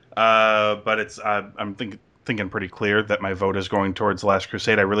 but it's I'm thinking pretty clear that my vote is going towards The Last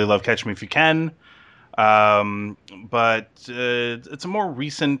Crusade. I really love Catch Me If You Can, but it's a more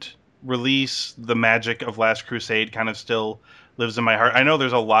recent release. The magic of Last Crusade kind of still lives in my heart. I know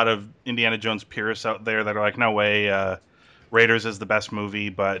there's a lot of Indiana Jones purists out there that are like, no way, Raiders is the best movie,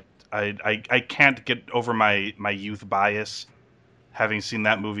 but I can't get over my youth bias, having seen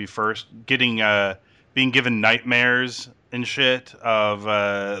that movie first, being given nightmares and shit of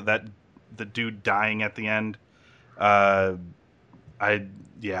the dude dying at the end. I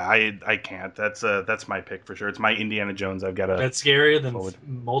can't. That's my pick for sure. It's my Indiana Jones. I've got to. That's scarier than Forward.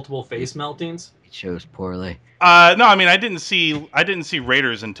 multiple face meltings. He chose poorly. No, I mean I didn't see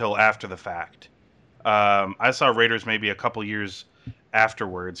Raiders until after the fact. I saw Raiders maybe a couple years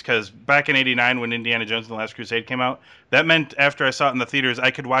afterwards, because back in '89 when Indiana Jones and the Last Crusade came out, that meant after I saw it in the theaters,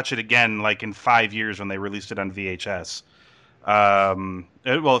 I could watch it again like in 5 years when they released it on VHS.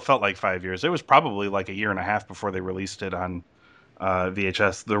 It felt like 5 years. It was probably like a year and a half before they released it on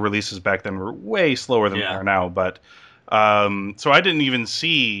VHS. The releases back then were way slower than they are now, but so I didn't even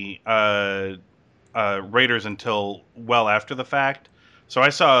see Raiders until well after the fact. So I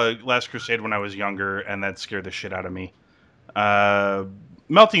saw Last Crusade when I was younger, and that scared the shit out of me.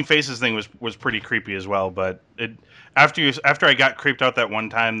 Melting Faces thing was pretty creepy as well, but after I got creeped out that one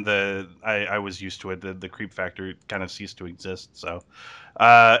time, I was used to it. The creep factor kind of ceased to exist. So,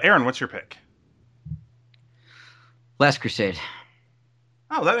 Aaron, what's your pick? Last Crusade.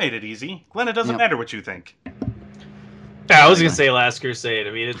 Oh, that made it easy. Glenn, it doesn't Yep. matter what you think. Yeah, I was gonna say Last Crusade.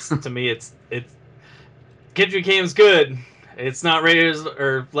 I mean, it's to me, it's Kendrick Came's good. It's not Raiders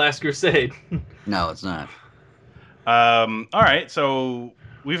or Last Crusade. No, it's not. All right, so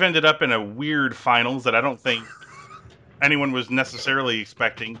we've ended up in a weird finals that I don't think anyone was necessarily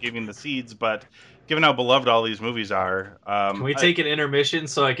expecting, given the seeds, but given how beloved all these movies are. Can we take an intermission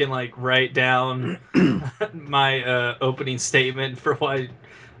so I can like write down my opening statement for why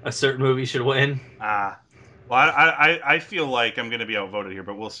a certain movie should win? Well, I feel like I'm going to be outvoted here,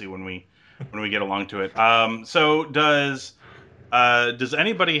 but we'll see when we get along to it. So does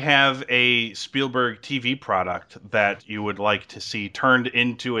anybody have a Spielberg TV product that you would like to see turned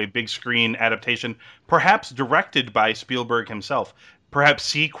into a big screen adaptation, perhaps directed by Spielberg himself? Perhaps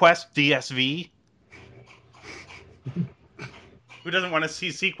Sequest DSV? Who doesn't want to see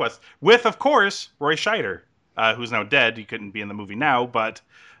Sequest? With, of course, Roy Scheider, who's now dead. He couldn't be in the movie now, but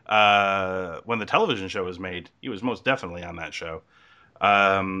when the television show was made, he was most definitely on that show.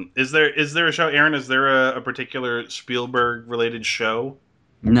 Is there a show, Aaron? Is there a particular Spielberg-related show?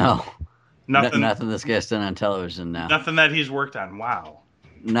 No. Nothing this guy's done on television now. Nothing that he's worked on. Wow.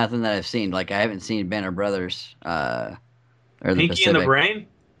 Nothing that I've seen. Like, I haven't seen Band of Brothers or the Pinky Pacific. and the Brain?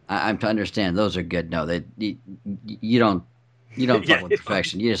 I'm to understand those are good. No, you don't fuck with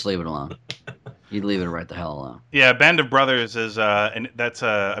perfection. You just leave it alone. You leave it right the hell alone. Yeah, Band of Brothers is and that's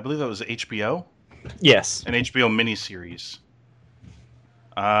I believe that was HBO. Yes. An HBO miniseries.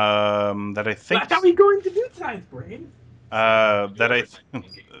 That I think. What are we going to do tonight, Brain?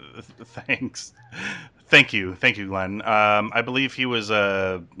 Thanks. Thank you, Glenn. I believe he was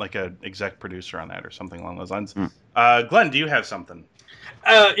like a exec producer on that or something along those lines. Glenn, do you have something?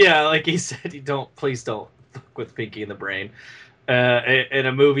 Yeah, like he said, please don't fuck with Pinky and the Brain. In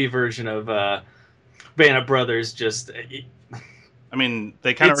a movie version of Band of Brothers, just. I mean,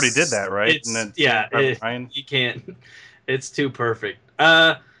 they kind of already did that, right? You can't. It's too perfect.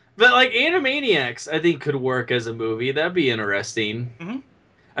 But like Animaniacs, I think could work as a movie. That'd be interesting. Mm-hmm.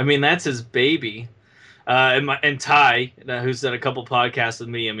 I mean, that's his baby. And Ty, who's done a couple podcasts with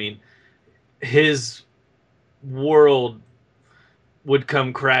me, I mean, his world would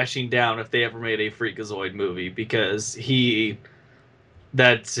come crashing down if they ever made a Freakazoid movie because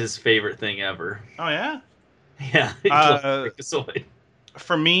that's his favorite thing ever. Oh yeah? Yeah, he loves Freakazoid.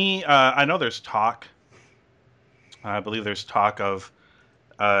 For me, I know there's talk. I believe there's talk of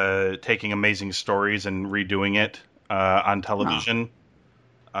taking Amazing Stories and redoing it on television.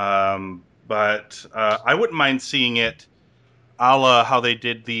 But I wouldn't mind seeing it a la how they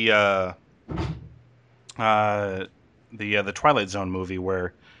did the Twilight Zone movie,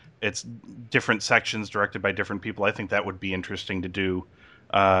 where it's different sections directed by different people. I think that would be interesting to do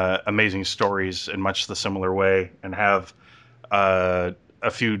Amazing Stories in much the similar way, and have a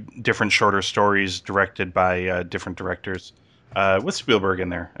few different shorter stories directed by different directors, with Spielberg in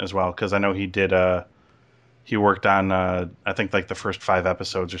there as well, because I know he did. He worked on I think like the first 5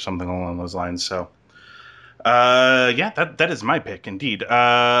 episodes or something along those lines. So yeah, that is my pick indeed.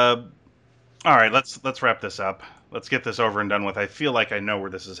 All right, let's wrap this up. Let's get this over and done with. I feel like I know where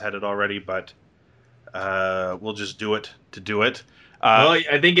this is headed already, but we'll just do it to do it. Well,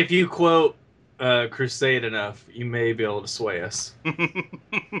 I think if you quote Crusade enough, you may be able to sway us.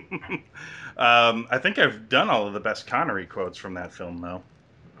 I think I've done all of the best Connery quotes from that film, though.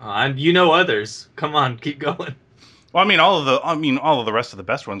 And you know others. Come on, keep going. Well, all of the rest of the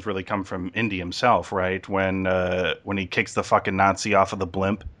best ones really come from Indy himself, right? When he kicks the fucking Nazi off of the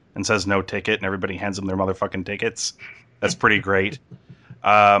blimp and says no ticket, and everybody hands him their motherfucking tickets. That's pretty great.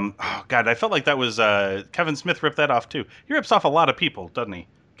 Oh God, I felt like that was Kevin Smith ripped that off too. He rips off a lot of people, doesn't he?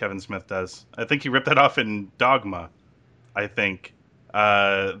 Kevin Smith does. I think he ripped that off in Dogma. I think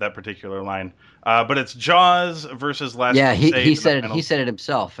that particular line. But it's Jaws versus Last Crusade. Yeah, he said it. He said it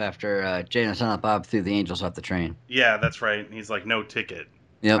himself after Jay and Silent Bob threw the angels off the train. Yeah, that's right. He's like, no ticket.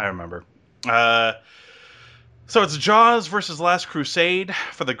 Yep. I remember. So it's Jaws versus Last Crusade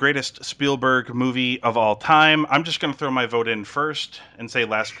for the greatest Spielberg movie of all time. I'm just going to throw my vote in first and say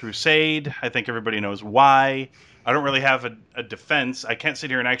Last Crusade. I think everybody knows why. I don't really have a defense. I can't sit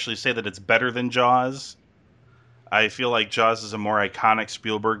here and actually say that it's better than Jaws. I feel like Jaws is a more iconic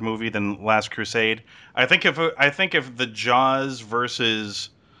Spielberg movie than Last Crusade. I think if the Jaws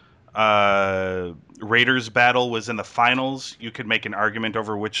versus Raiders battle was in the finals, you could make an argument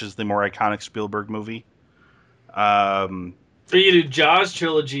over which is the more iconic Spielberg movie. So you do Jaws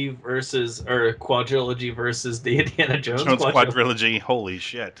trilogy versus or quadrilogy versus the Indiana Jones quadrilogy. Holy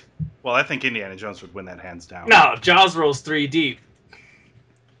shit! Well, I think Indiana Jones would win that hands down. No, Jaws rolls 3 deep.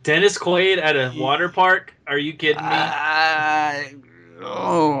 Dennis Quaid at a water park? Are you kidding me?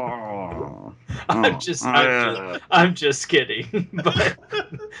 I'm just kidding. But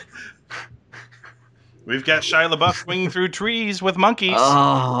we've got Shia LaBeouf swinging through trees with monkeys.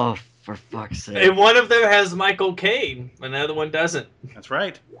 Oh, for fuck's sake! And one of them has Michael Caine, and the other one doesn't. That's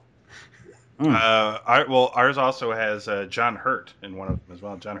right. Ours also has John Hurt in one of them as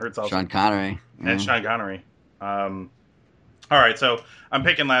well. John Hurt's also Sean Connery. and Sean Connery. All right, so I'm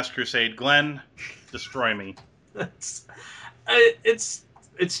picking Last Crusade. Glenn, destroy me.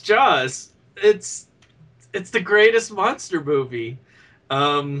 It's Jaws. It's the greatest monster movie.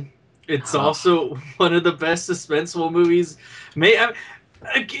 It's also one of the best suspenseful movies.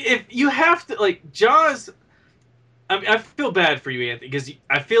 If you have to like Jaws, I feel bad for you, Anthony, because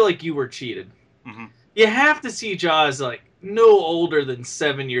I feel like you were cheated. Mm-hmm. You have to see Jaws like no older than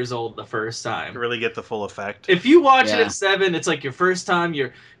 7 years old the first time to really get the full effect. If you watch it at 7, it's like your first time.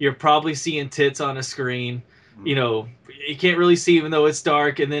 You're probably seeing tits on a screen. Mm-hmm. You know, you can't really see even though it's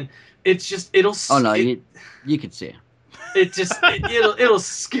dark, and then it's just it'll. Oh no, you could see it. It just it'll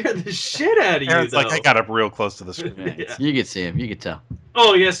scare the shit out of you. It's like I got up real close to the screen. Yeah. You could see him. You could tell.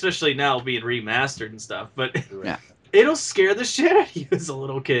 Oh yeah, especially now being remastered and stuff. But yeah. It'll scare the shit out of you as a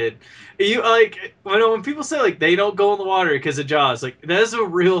little kid. You like when people say like they don't go in the water because of Jaws, like that is a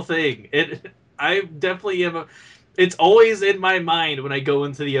real thing. I definitely am. It's always in my mind when I go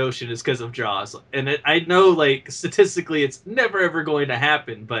into the ocean is because of Jaws, and I know like statistically it's never ever going to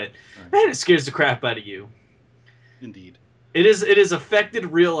happen, but man, it scares the crap out of you. Indeed, it is affected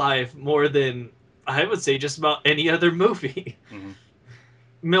real life more than I would say just about any other movie. Mm-hmm.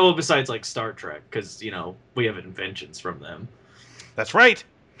 Well, besides like Star Trek, because you know we have inventions from them. That's right.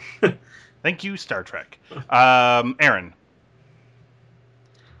 Thank you, Star Trek. Aaron.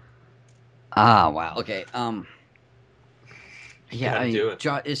 Wow. Okay. Yeah, I mean,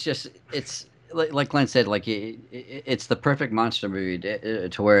 it's like Glenn said, like it's the perfect monster movie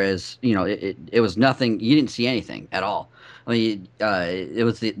to whereas it was nothing. You didn't see anything at all. I mean, it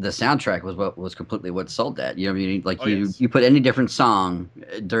was the soundtrack was completely what sold that. You know what I mean? Like you put any different song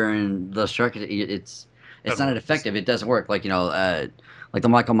during the struck, it's not effective. It doesn't work. Like like the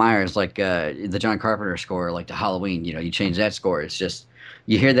Michael Myers, like the John Carpenter score, like to Halloween. You change that score. It's just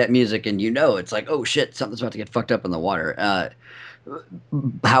you hear that music and it's like, oh shit, something's about to get fucked up in the water.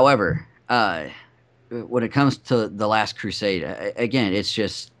 However, when it comes to The Last Crusade, again, it's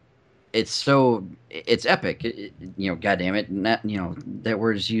epic. God damn it, and that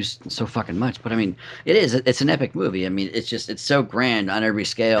word is used so fucking much. But I mean, it's an epic movie. I mean, it's so grand on every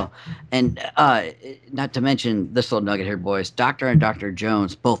scale, and not to mention this little nugget here, boys. Doctor and Dr.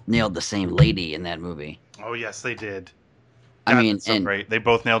 Jones both nailed the same lady in that movie. Oh yes, they did. God, I mean, so great. They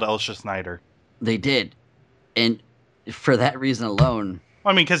both nailed Elsa Snyder. They did, and for that reason alone.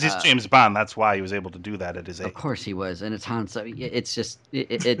 Well, I mean, because he's James Bond. That's why he was able to do that at his age. Of course he was, and it's Han. So it's just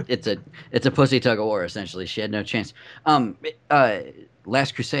it's a pussy tug of war essentially. She had no chance.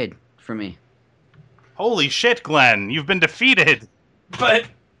 Last Crusade for me. Holy shit, Glenn! You've been defeated. But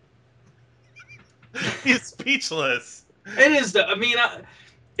he's speechless. It is. I mean,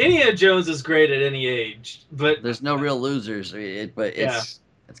 Indiana Jones is great at any age, but there's no real losers. But it's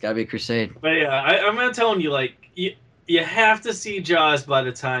got to be a Crusade. But yeah, I'm not telling you like. You have to see Jaws by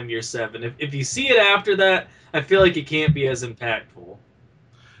the time you're 7. If you see it after that, I feel like it can't be as impactful.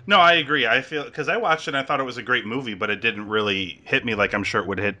 No, I agree. I feel because I watched it and I thought it was a great movie, but it didn't really hit me like I'm sure it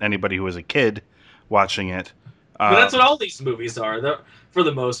would hit anybody who was a kid watching it. But that's what all these movies are. For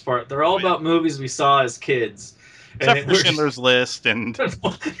the most part, they're all about movies we saw as kids. Except for Schindler's List and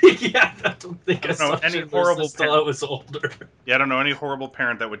yeah, I don't think I saw any horrible until I was older. Yeah, I don't know any horrible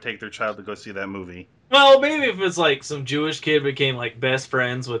parent that would take their child to go see that movie. Well, maybe if it's like some Jewish kid became like best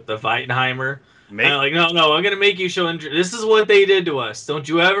friends with the Weitenheimer. Like, no, I'm gonna make you show. This is what they did to us. Don't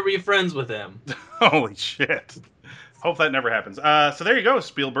you ever be friends with them. Holy shit! Hope that never happens. So there you go,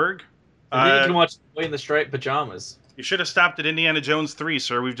 Spielberg. And then you can watch Boy in the Striped Pajamas. You should have stopped at Indiana Jones 3,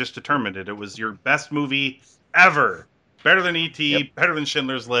 sir. We've just determined it. It was your best movie ever. Better than E.T., Yep. Better than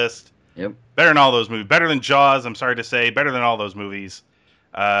Schindler's List. Yep. Better than all those movies. Better than Jaws, I'm sorry to say. Better than all those movies.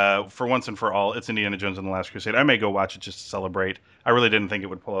 For once and for all, it's Indiana Jones and the Last Crusade. I may go watch it just to celebrate. I really didn't think it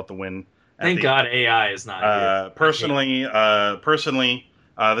would pull out the win. Thank God AI is not here. Personally,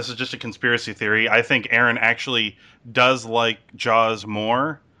 this is just a conspiracy theory. I think Aaron actually does like Jaws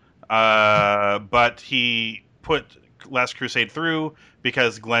more, but he put Last Crusade through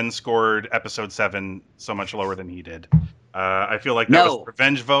because Glenn scored Episode 7 so much lower than he did. I feel like that was a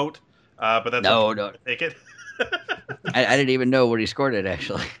revenge vote, but that's no. Take it. I didn't even know what he scored it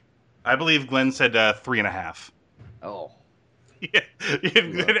actually. I believe Glenn said 3.5. Oh. Yeah.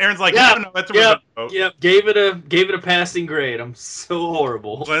 Aaron's like, no, that's a revenge vote. Yep, gave it a passing grade. I'm so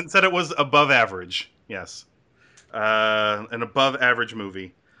horrible. Glenn said it was above average. Yes, an above average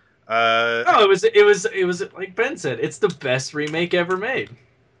movie. It was like Ben said. It's the best remake ever made.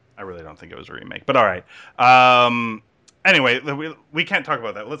 I really don't think it was a remake, but all right. Anyway, we can't talk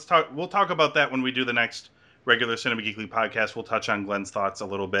about that. We'll talk about that when we do the next regular Cinema Geekly podcast. We'll touch on Glenn's thoughts a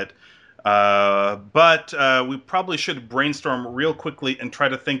little bit. But we probably should brainstorm real quickly and try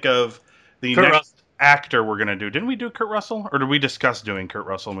to think of the next actor we're going to do. Didn't we do Kurt Russell? Or did we discuss doing Kurt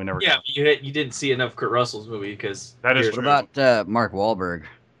Russell and we never... Yeah, you didn't see enough Kurt Russell's movie because... That is What true. about Mark Wahlberg?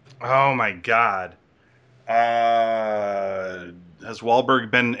 Oh my god. Has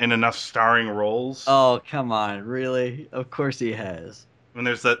Wahlberg been in enough starring roles? Oh, come on. Really? Of course he has. When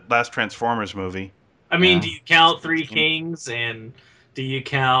there's that last Transformers movie. I mean, Yeah. do you count Three Kings and do you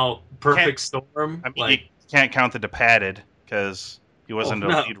count Perfect Storm? I mean, you can't count The Departed because he wasn't a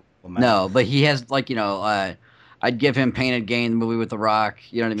lead role in that. No, but he has, like, I'd give him Painted Gain, the movie with The Rock.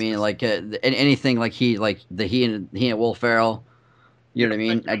 You know what I mean? Like, anything like he and Will Ferrell. You know what I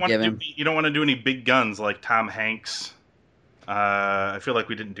mean? I'd give him. You don't want to do any big guns like Tom Hanks. I feel like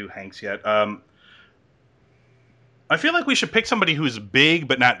we didn't do Hanks yet. I feel like we should pick somebody who's big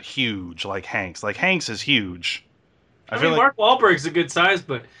but not huge, like Hanks. Like Hanks is huge. I mean, Mark Wahlberg's a good size,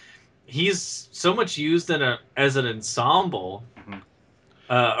 but he's so much used as an ensemble,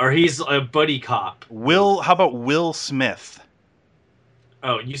 or he's a buddy cop. How about Will Smith?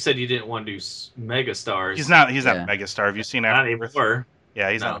 Oh, you said you didn't want to do megastars. He's not a megastar. Have you seen Not After Earth? anymore.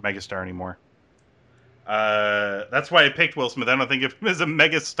 Yeah, he's not a megastar anymore. That's why I picked Will Smith. I don't think of him as a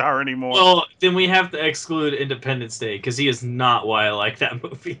megastar anymore. Well, then we have to exclude Independence Day because he is not why I like that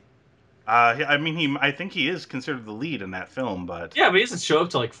movie. I mean, I think he is considered the lead in that film, but Yeah, but he doesn't show up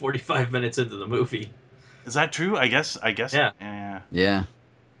till like 45 minutes into the movie. is that true? I guess. Yeah. Yeah.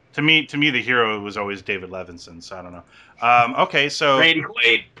 To me, the hero was always David Levinson. So I don't know. Okay, so Randy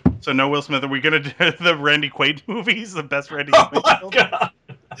Quaid. So no Will Smith. Are we gonna do the Randy Quaid movies? The best Randy Oh Quaid my film? god!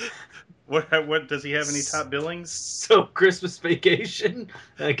 What does he have any top billings? So Christmas Vacation.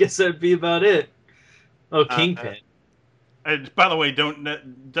 I guess that'd be about it. Oh, Kingpin. By the way, don't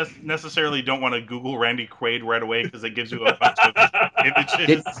want to Google Randy Quaid right away because it gives you a bunch of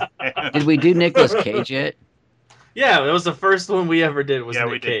images. Did we do Nicolas Cage yet? Yeah, that was the first one we ever did. Was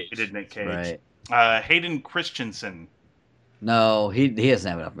Nick Cage. We did Nick Cage. Right. Hayden Christensen. No, he doesn't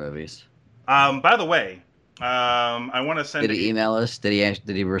have enough movies. By the way, I want to send. Did he email us? Did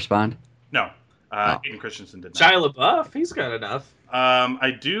he respond? No. Oh. Hayden Christensen did not. Shia LaBeouf, he's got enough.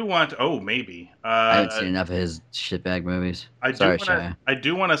 I do want. Oh, maybe. I haven't seen enough of his shitbag movies. Shia. I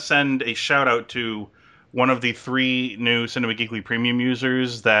do want to send a shout out to one of the 3 new Cinema Geekly Premium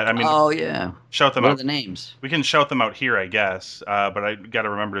users. That Oh yeah. Shout them What out. are the names? We can shout them out here, I guess. But I got to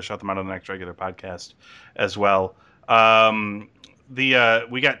remember to shout them out on the next regular podcast as well.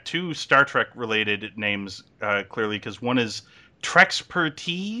 We got 2 Star Trek related names clearly because one is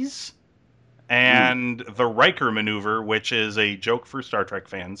Trexpertise and the Riker Maneuver, which is a joke for Star Trek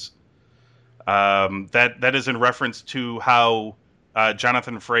fans. That is in reference to how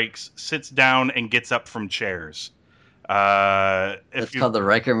Jonathan Frakes sits down and gets up from chairs. It's called the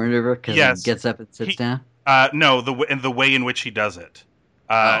Riker Maneuver because he gets up and sits down. No, the way in which he does it.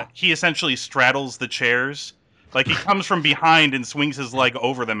 He essentially straddles the chairs. Like he comes from behind and swings his leg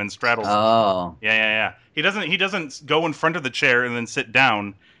over them and straddles them. Oh. Yeah. He doesn't go in front of the chair and then sit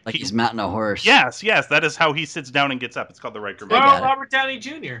down. Like he's mounting a horse. Yes, that is how he sits down and gets up. It's called the Riker Well, Maneuver. Robert Downey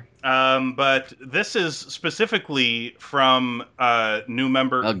Jr. But this is specifically from new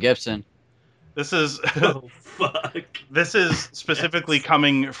member Mel Gibson. This is Oh fuck. This is specifically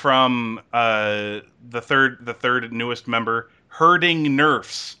coming from the third newest member, Herding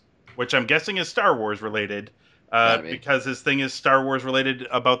Nerfs, which I'm guessing is Star Wars related, because his thing is Star Wars related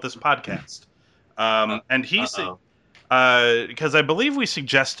about this podcast. And he said, because I believe we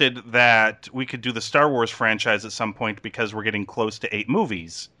suggested that we could do the Star Wars franchise at some point because we're getting close to 8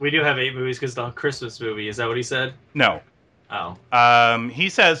 movies. We do have 8 movies because the Christmas movie. Is that what he said? No. Oh. He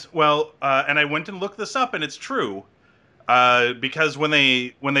says, well, and I went and looked this up, and it's true. Because when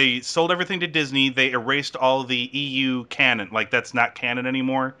they sold everything to Disney, they erased all the EU canon. Like, that's not canon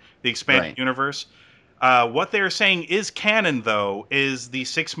anymore, the expanded universe. What they're saying is canon, though, is the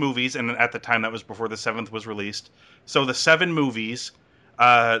 6 movies, and at the time that was before the 7th was released. So the 7 movies,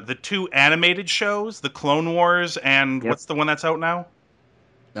 the 2 animated shows, the Clone Wars, and what's the one that's out now?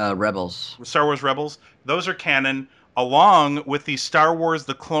 Rebels. Star Wars Rebels. Those are canon, along with the Star Wars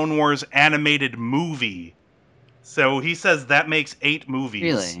The Clone Wars animated movie. So he says that makes 8 movies.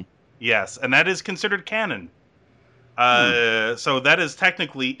 Really? Yes, and that is considered canon. So that is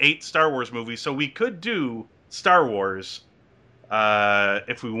technically 8 Star Wars movies. So we could do Star Wars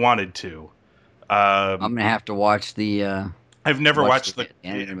if we wanted to. I'm gonna have to watch the. I've never watched the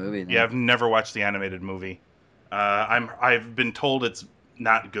animated movie. Then. Yeah, I've never watched the animated movie. I've been told it's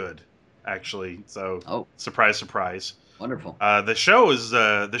not good, actually. So surprise, surprise. Wonderful. The show is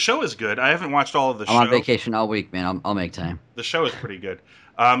good. I haven't watched all of the show. I'm on vacation all week, man. I'll make time. The show is pretty good.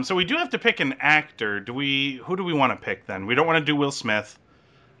 So we do have to pick an actor. Who do we want to pick then? We don't want to do Will Smith.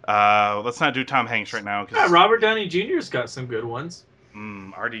 Let's not do Tom Hanks right now. Yeah, Robert Downey Jr.'s got some good ones.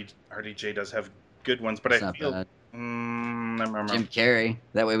 RDJ does have good ones, but It's I not feel bad. I Jim Carrey.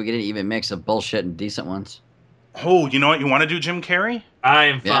 That way we get an even mix of bullshit and decent ones. Oh, you know what? You want to do Jim Carrey? I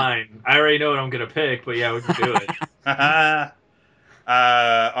am Yeah. fine. I already know what I'm gonna pick, but yeah, we can do it. All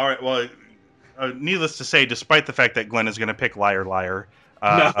right. Well, needless to say, despite the fact that Glenn is going to pick Liar Liar,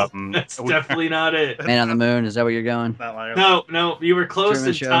 No, that's definitely not it. Man on the Moon. Is that where you're going? not Liar. No, you were close Truman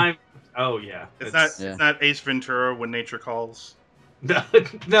in Show. time. Oh yeah, It's not. Yeah. It's not Ace Ventura: When Nature Calls.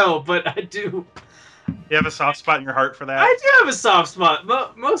 No, but I do. You have a soft spot in your heart for that. I do have a soft spot,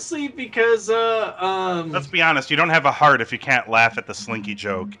 mostly because Let's be honest. You don't have a heart if you can't laugh at the Slinky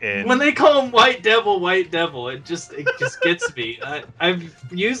joke. And when they call him White Devil, it just gets me. I've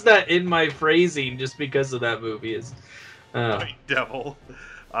used that in my phrasing just because of that movie. White Devil.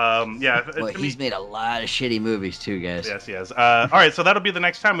 Yeah. Well, to me- he's made a lot of shitty movies too, guys. Yes, yes. All right, so that'll be the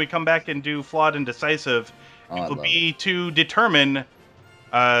next time we come back and do Flawed and Decisive. Oh, I It will love be to determine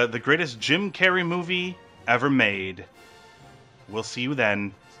the greatest Jim Carrey movie ever made. We'll see you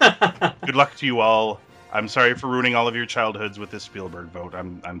then. Good luck to you all. I'm sorry for ruining all of your childhoods with this Spielberg vote.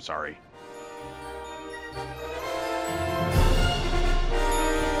 I'm sorry.